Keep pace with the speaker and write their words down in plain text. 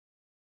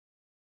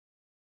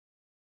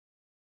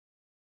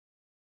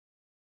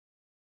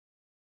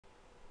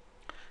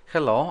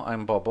Hello,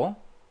 I'm Bobo.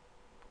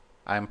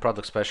 I'm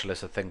product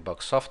specialist at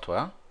ThinkBox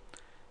Software,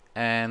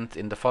 and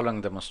in the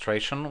following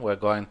demonstration we're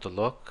going to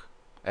look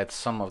at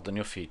some of the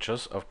new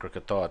features of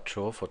Krakatoa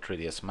 2 for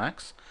 3ds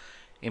Max,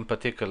 in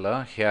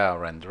particular hair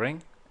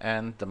rendering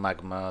and the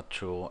Magma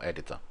 2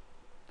 editor.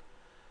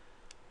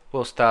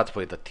 We'll start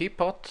with the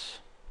teapot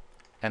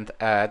and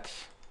add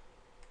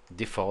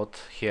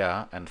default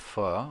hair and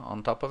fur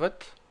on top of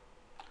it.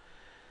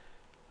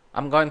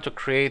 I'm going to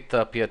create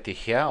a PRT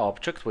hair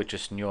object, which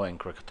is new in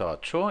Krakatoa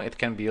 2. It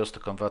can be used to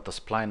convert a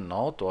spline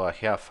node or a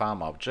hair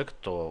farm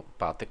object to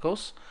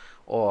particles,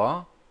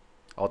 or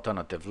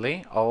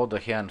alternatively, all the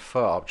hair and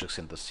fur objects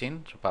in the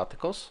scene to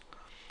particles.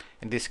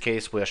 In this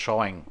case, we are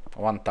showing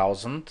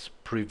 1000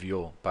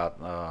 preview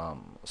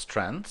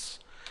strands.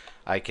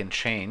 I can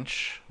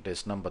change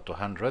this number to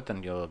 100,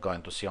 and you're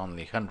going to see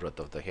only 100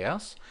 of the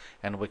hairs.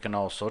 And we can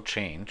also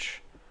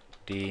change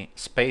the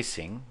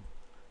spacing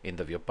in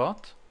the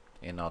viewport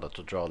in order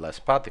to draw less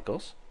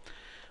particles.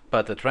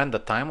 But at render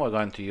time we're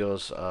going to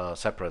use a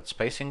separate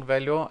spacing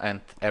value,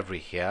 and every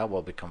hair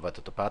will be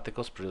converted to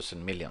particles,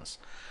 producing millions.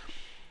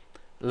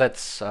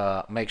 Let's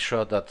make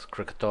sure that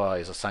Krakatoa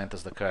is assigned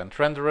as the current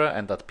renderer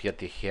and that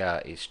PRT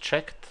hair is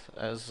checked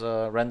as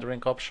a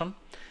rendering option.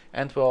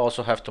 And we'll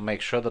also have to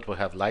make sure that we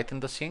have light in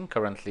the scene.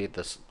 Currently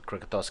this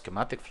Krakatoa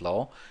schematic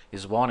flow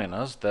is warning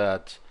us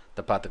that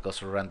the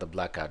particles will render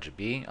black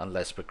RGB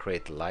unless we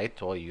create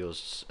light or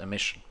use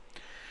emission.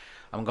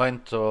 I'm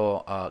going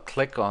to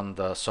click on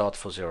the sort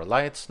for zero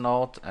lights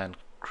node and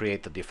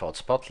create the default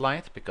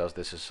spotlight, because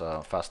this is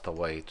a faster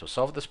way to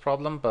solve this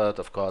problem, but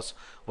of course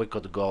we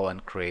could go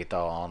and create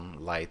our own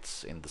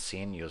lights in the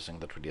scene using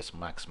the 3ds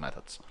Max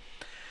methods.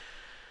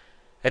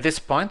 At this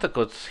point I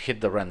could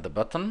hit the render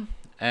button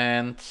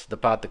and the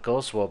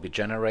particles will be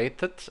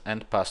generated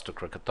and passed to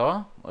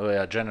Krakatoa. We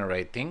are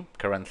generating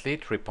currently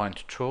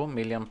 3.2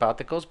 million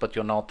particles, but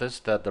you'll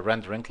notice that the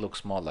rendering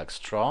looks more like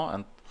straw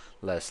and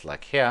less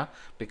like hair,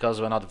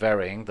 because we're not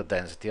varying the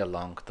density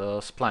along the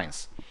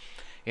splines.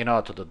 In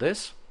order to do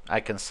this, I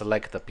can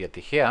select the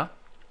PRT hair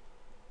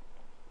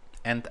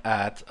and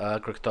add a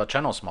Krakatoa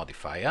Channels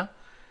Modifier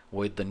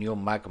with the new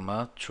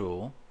Magma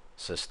 2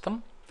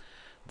 system.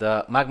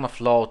 The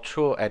MagmaFlow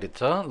 2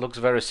 editor looks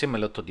very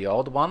similar to the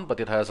old one, but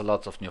it has a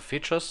lot of new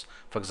features.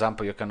 For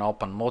example, you can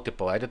open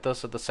multiple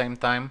editors at the same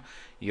time.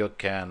 You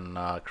can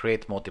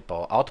create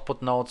multiple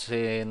output nodes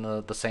in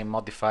the same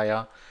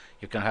modifier.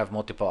 You can have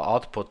multiple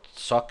output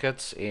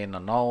sockets in a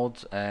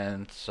node,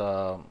 and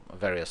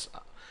various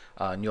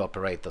new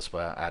operators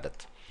were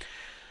added.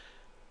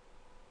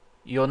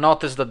 You'll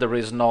notice that there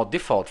is no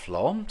default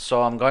flow,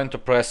 so I'm going to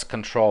press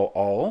Ctrl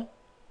O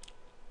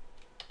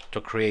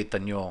to create a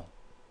new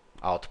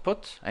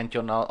output, and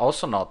you'll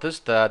also notice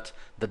that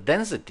the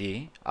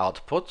density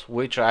output,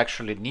 which I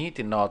actually need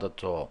in order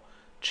to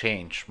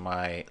change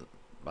my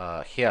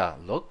hair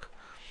look,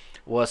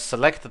 was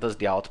selected as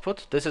the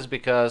output. This is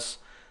because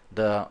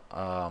the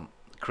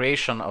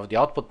creation of the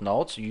output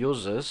nodes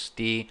uses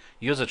the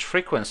usage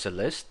frequency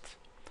list,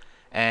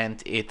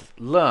 and it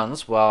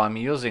learns while I'm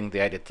using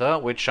the editor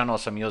which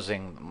channels I'm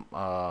using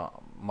more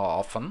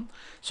often.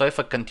 So if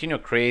I continue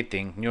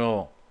creating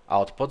new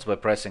outputs by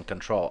pressing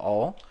Ctrl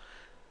O,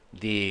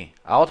 the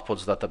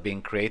outputs that are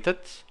being created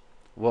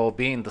will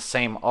be in the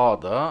same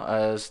order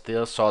as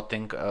the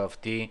sorting of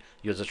the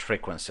usage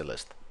frequency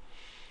list.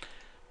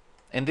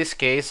 In this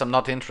case, I'm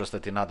not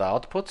interested in other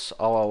outputs.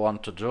 All I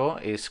want to do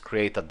is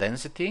create a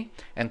density,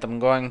 and I'm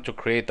going to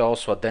create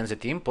also a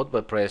density input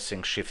by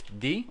pressing Shift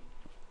D.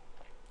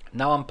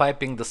 Now I'm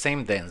piping the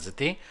same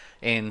density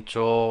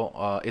into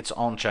its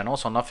own channel,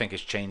 so nothing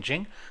is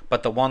changing,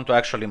 but I want to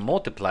actually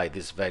multiply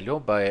this value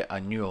by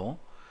a new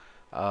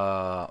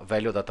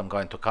value that I'm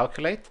going to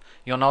calculate.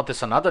 You'll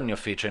notice another new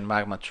feature in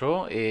Magma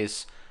 2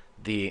 is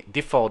the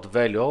default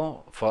value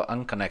for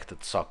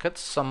unconnected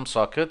sockets. Some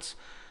sockets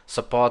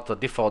support a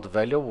default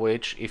value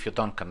which, if you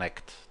don't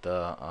connect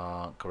the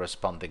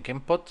corresponding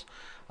input,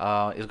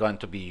 is going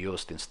to be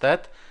used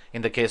instead.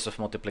 In the case of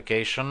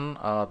multiplication,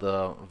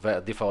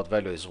 the default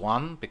value is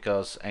 1,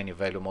 because any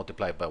value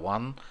multiplied by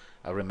 1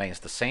 remains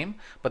the same.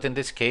 But in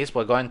this case,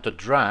 we're going to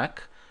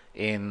drag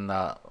in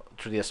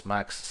 3ds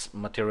Max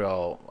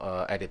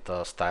material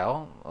editor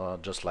style,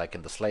 just like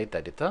in the slate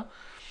editor.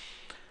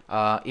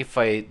 If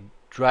I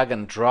drag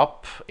and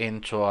drop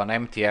into an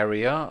empty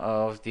area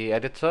of the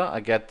editor,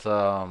 I get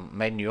a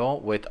menu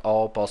with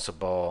all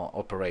possible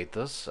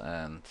operators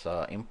and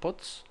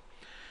inputs.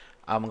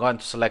 I'm going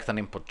to select an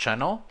input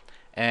channel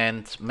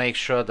and make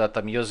sure that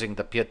I'm using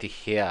the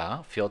PRT hair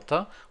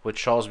filter, which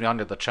shows me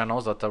only the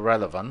channels that are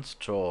relevant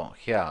to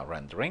hair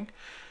rendering.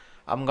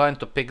 I'm going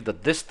to pick the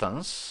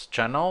distance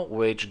channel,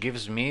 which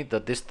gives me the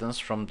distance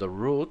from the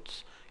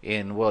root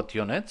in word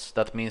units.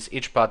 That means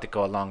each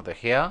particle along the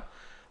hair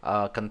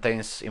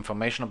contains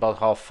information about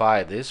how far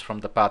it is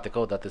from the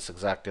particle that is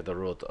exactly the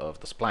root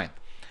of the spline.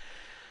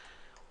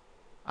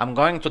 I'm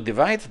going to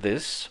divide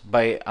this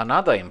by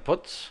another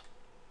input,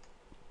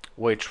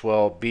 which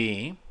will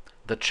be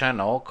the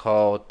channel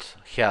called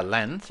hair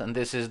length, and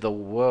this is the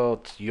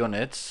word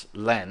units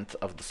length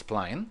of the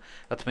spline.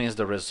 That means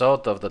the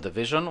result of the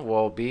division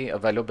will be a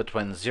value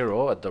between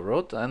 0 at the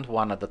root and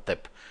 1 at the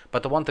tip.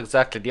 But I want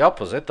exactly the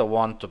opposite. I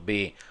want to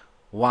be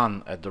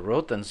 1 at the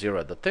root and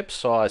 0 at the tip,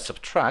 so I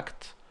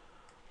subtract.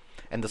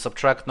 And the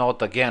subtract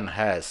node again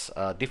has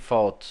a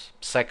default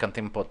second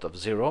input of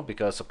 0,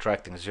 because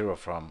subtracting 0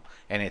 from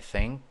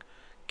anything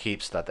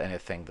keeps that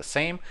anything the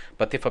same.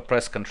 But if I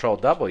press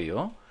Ctrl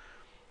W,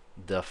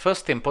 the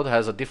first input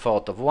has a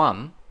default of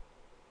 1,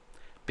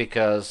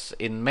 because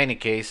in many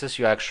cases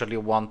you actually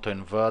want to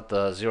invert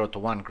the 0 to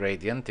 1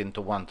 gradient into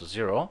 1 to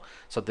 0,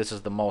 so this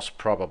is the most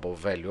probable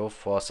value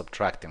for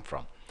subtracting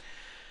from.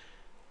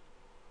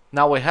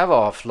 Now we have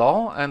our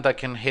flow, and I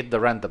can hit the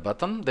render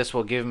button. This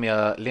will give me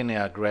a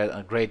linear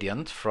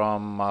gradient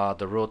from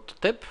the root to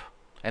tip,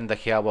 and the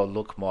hair will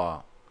look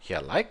more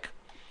hair-like.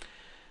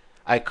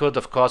 I could,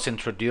 of course,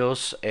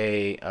 introduce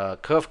a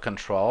curve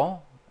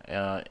control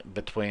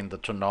between the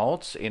two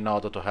nodes in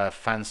order to have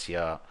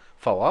fancier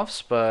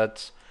falloffs,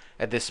 but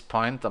at this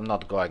point I'm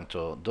not going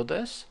to do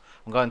this.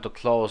 I'm going to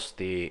close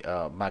the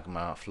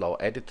MagmaFlow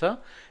editor,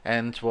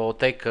 and we'll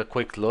take a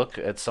quick look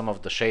at some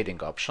of the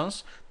shading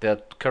options. There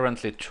are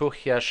currently two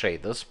hair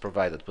shaders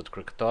provided with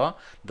Krakatoa.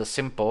 The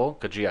simple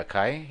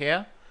Kajiakai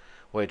here,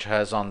 which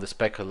has only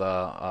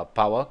specular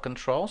power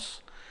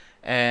controls,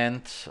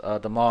 and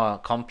the more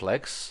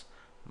complex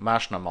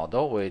Magma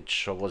model,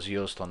 which was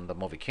used on the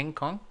movie King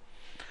Kong.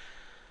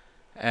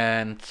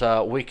 And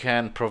we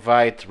can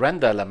provide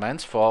render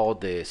elements for all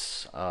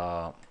these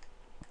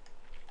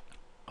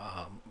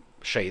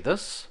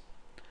shaders.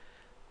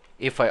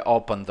 If I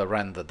open the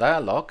render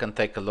dialog and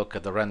take a look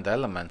at the render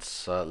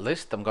elements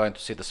list, I'm going to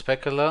see the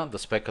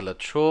specular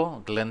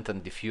true, glint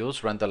and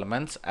diffuse render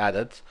elements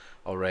added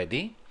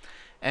already,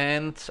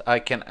 and I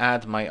can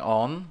add my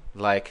own,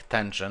 like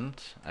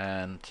tangent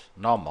and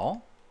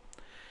normal.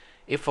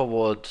 If I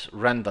would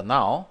render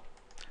now,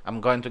 I'm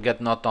going to get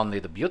not only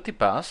the beauty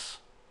pass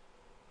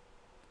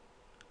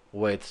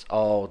with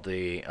all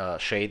the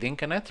shading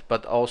in it,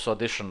 but also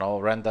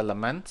additional render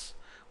elements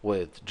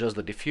with just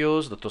the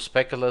diffuse, the two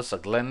speculars, a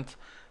glint,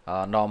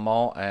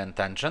 normal and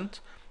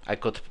tangent. I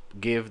could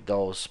give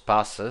those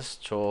passes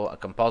to a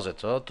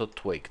compositor to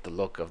tweak the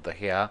look of the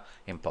hair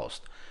in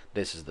post.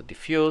 This is the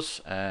diffuse,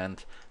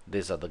 and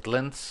these are the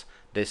glints.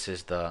 This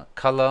is the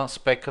color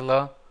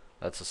specular.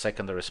 That's a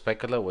secondary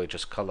specular, which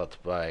is colored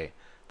by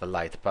the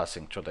light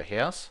passing through the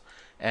hairs.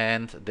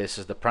 And this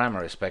is the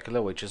primary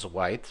specular, which is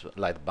white,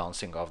 light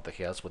bouncing off the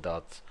hairs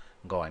without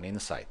going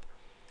inside.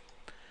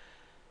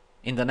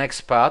 In the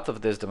next part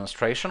of this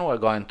demonstration, we're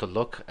going to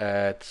look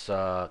at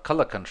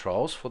color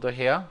controls for the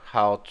hair,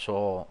 how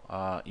to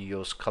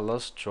use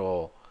colors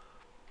to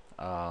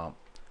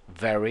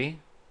vary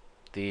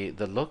the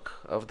look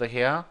of the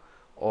hair,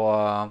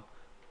 or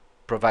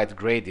provide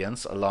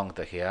gradients along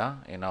the hair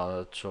in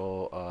order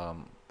to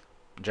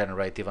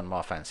generate even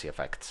more fancy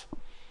effects.